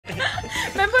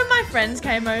friends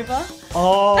came over.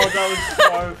 Oh, that was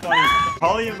so funny.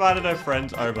 Holly invited her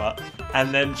friends over,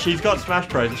 and then she's got Smash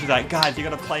Bros. And she's like, guys, you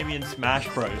gotta play me in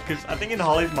Smash Bros. Because I think in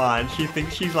Holly's mind, she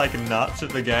thinks she's like nuts at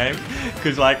the game.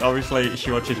 Because like, obviously,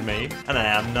 she watches me, and I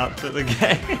am nuts at the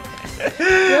game.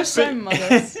 You're so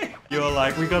modest. You're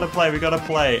like, we gotta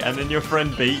play, and then your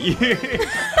friend beat you.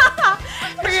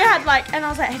 Priya had like, and I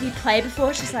was like, have you played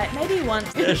before? She's like, maybe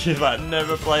once. Yeah, she's like,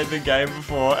 never played the game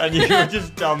before, and you were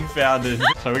just dumbfounded.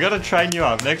 So we gotta train you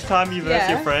up. Next time you verse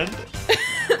your friend.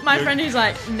 My friend who's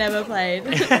like, never played.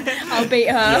 I'll beat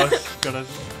her. You're gonna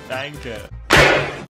spank her.